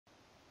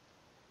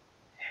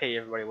Hey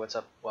everybody, what's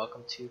up?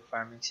 Welcome to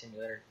Farming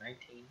Simulator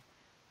 19.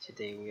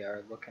 Today we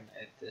are looking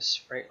at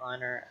this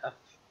Freightliner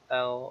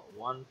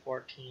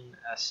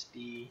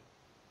FL114SD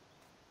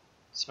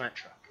cement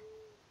truck.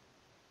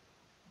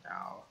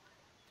 Now,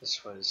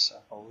 this was,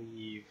 I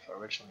believe,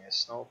 originally a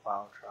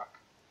snowplow truck,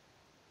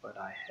 but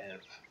I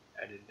have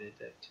edited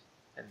it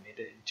and made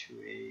it into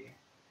a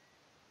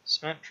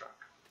cement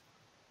truck.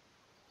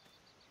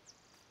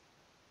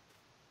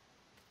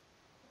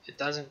 It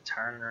doesn't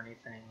turn or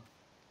anything.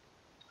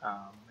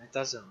 It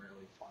doesn't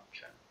really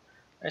function.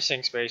 This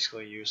thing's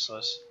basically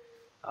useless.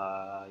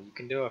 You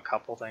can do a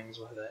couple things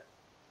with it.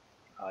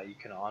 You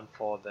can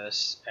unfold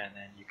this and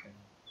then you can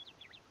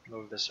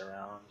move this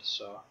around.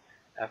 So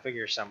I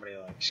figure somebody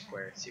like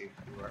Square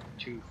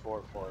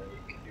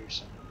 2448 can do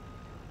some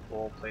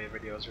role play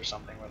videos or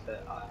something with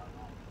it. I don't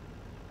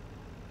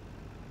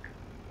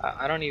know.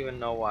 I don't even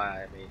know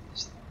why I made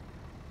this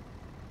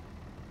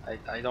thing.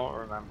 I don't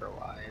remember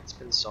why. It's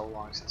been so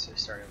long since I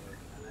started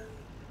working on it,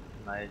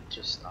 and I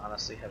just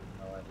honestly have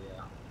no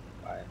idea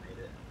why I made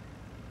it.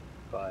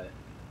 But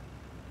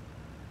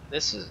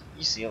this is,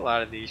 you see a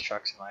lot of these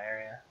trucks in my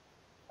area.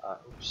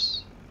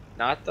 Oops.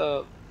 Not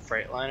the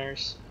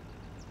Freightliners.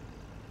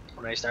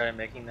 When I started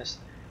making this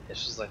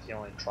was like the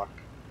only truck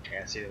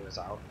chassis that was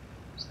out,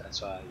 so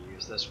that's why I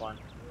used this one.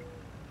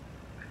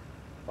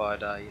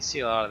 But you see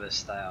a lot of this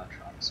style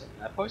trucks, and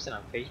I posted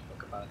on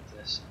Facebook about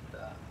this,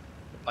 and a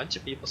bunch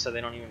of people said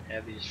they don't even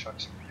have these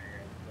trucks in their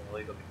area,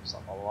 illegal because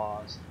of the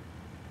laws.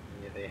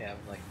 Yeah, they have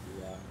like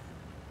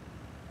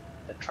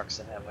the trucks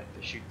that have like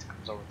the chute that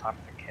comes over top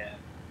of the cab.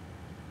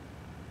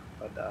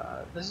 But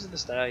this is the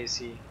style you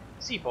see. You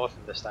see both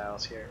of the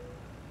styles here.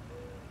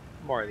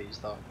 More of these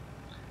though,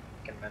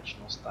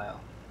 conventional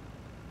style.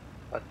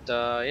 But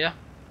yeah,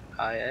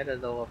 I added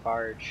the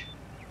Lafarge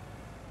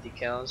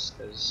decals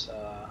because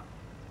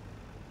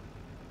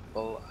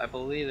well, I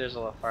believe there's a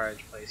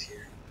Lafarge place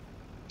here.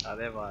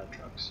 They have a lot of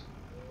trucks,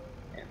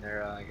 and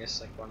they're I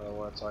guess like one of the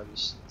world's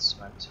largest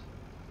cement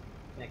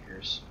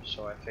makers.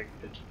 So I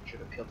figured it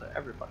should appeal to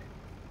everybody.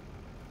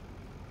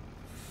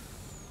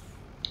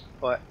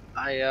 But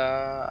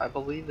I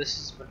believe this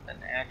is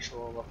an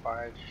actual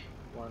Lafarge,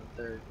 one of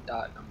their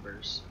dot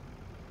numbers.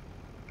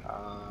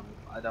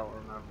 I don't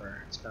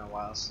remember. It's been a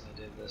while since I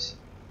did this.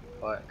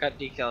 But got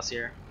decals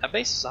here. I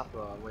base this off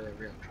of the way a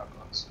real truck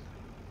looks.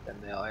 Then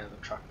they all have a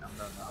truck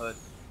number on the hood.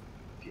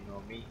 If you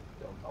know me,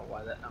 you'll know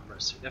why that number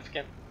is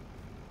significant.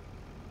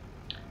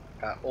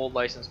 Got old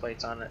license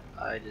plates on it.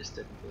 I just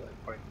didn't feel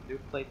like putting new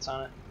plates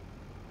on it.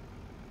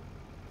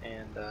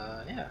 And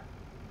yeah,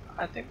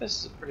 I think this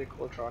is a pretty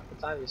cool truck.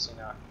 It's obviously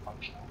not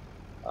functional.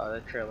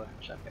 The trailer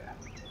hitch I'm gonna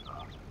have to take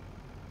off.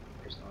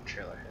 There's no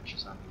trailer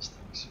hitches on these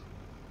things.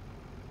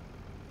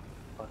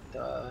 But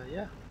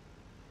yeah,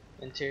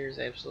 interior is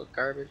absolute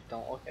garbage.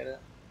 Don't look at it.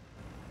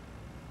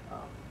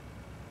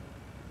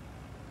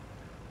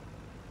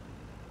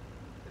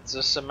 It's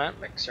a cement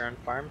mixer in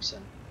farm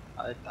sim.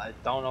 I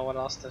don't know what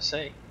else to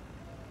say.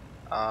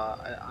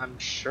 I'm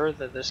sure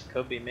that this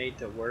could be made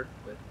to work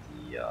with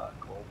the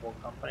global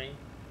company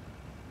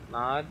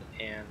mod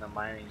and the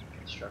mining and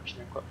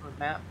construction equipment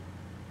map,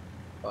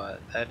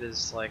 but that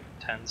is like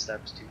 10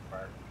 steps too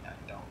far for me. I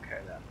don't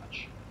care that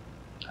much.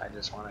 I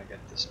just want to get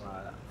this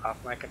mod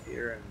off my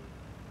computer and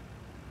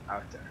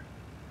out there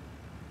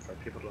for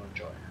people to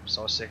enjoy. I'm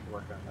so sick of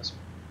working on this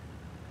one.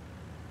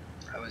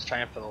 I was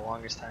trying for the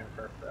longest time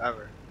for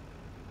forever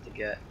to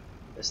get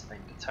this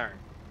thing to turn.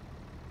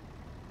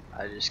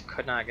 I just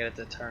could not get it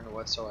to turn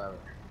whatsoever.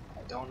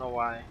 I don't know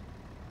why.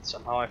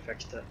 Somehow I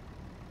fixed it.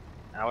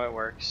 Now it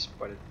works,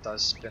 but it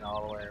does spin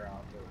all the way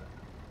around through it.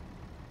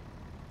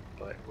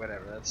 But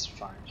whatever, that's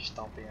fine. Just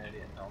don't be an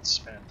idiot and don't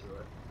spin it through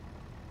it.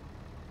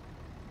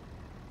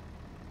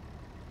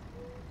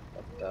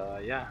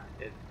 But yeah,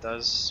 it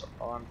does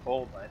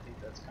unfold. I think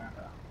that's kind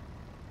of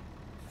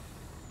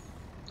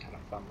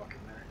fun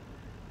looking there.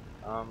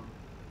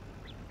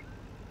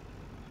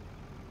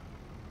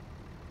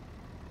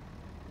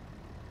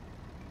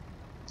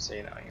 So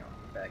you know,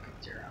 back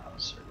into your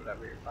house or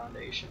whatever your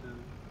foundation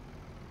and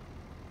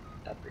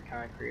dump your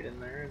concrete in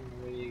there and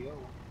away you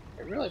go.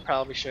 It really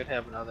probably should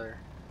have another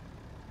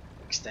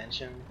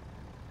extension,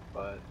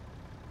 but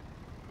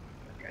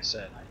like I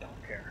said, I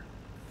don't care.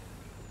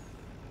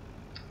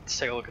 Let's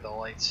take a look at the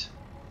lights.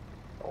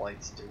 The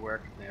lights do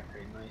work and they're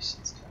pretty nice.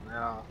 Let's turn that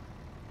off.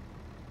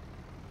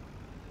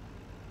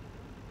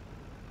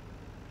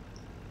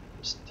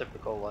 Just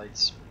typical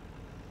lights.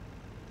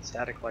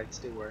 Static lights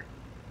do work.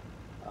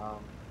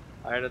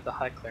 I added the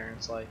high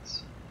clearance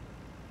lights.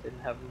 Didn't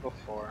have them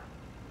before.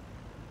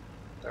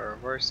 The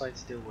reverse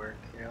lights do work.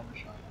 Here, let me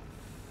show you.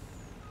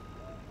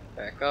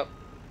 Back up.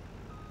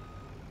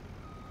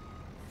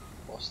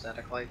 Full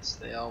static lights,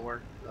 they all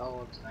work. It all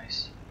looks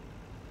nice.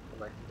 Go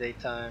back to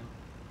daytime.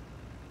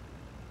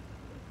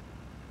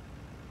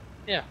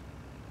 Yeah,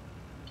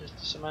 just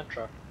a cement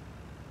truck.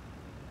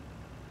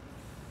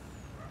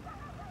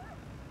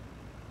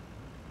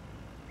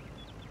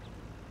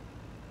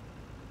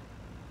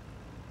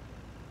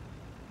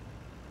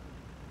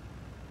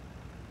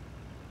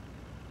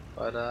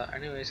 But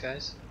anyways,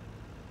 guys,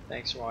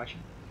 thanks for watching.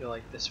 If you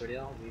like this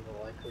video, leave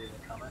a like, leave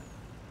a comment,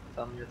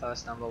 tell me your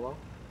thoughts down below,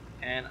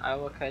 and I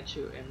will catch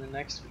you in the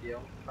next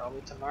video,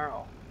 probably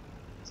tomorrow,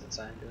 since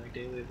I'm doing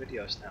daily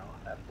videos now.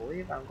 I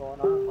believe I'm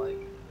going on like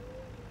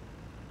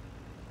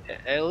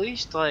at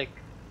least like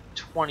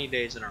 20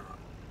 days in a row.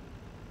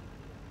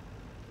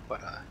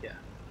 But yeah,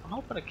 I'm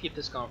hoping to keep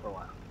this going for a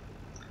while.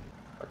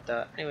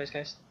 But anyways,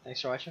 guys,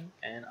 thanks for watching,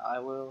 and I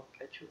will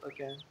catch you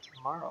again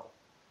tomorrow.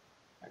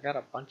 I got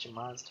a bunch of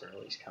mods to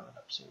release coming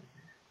up soon.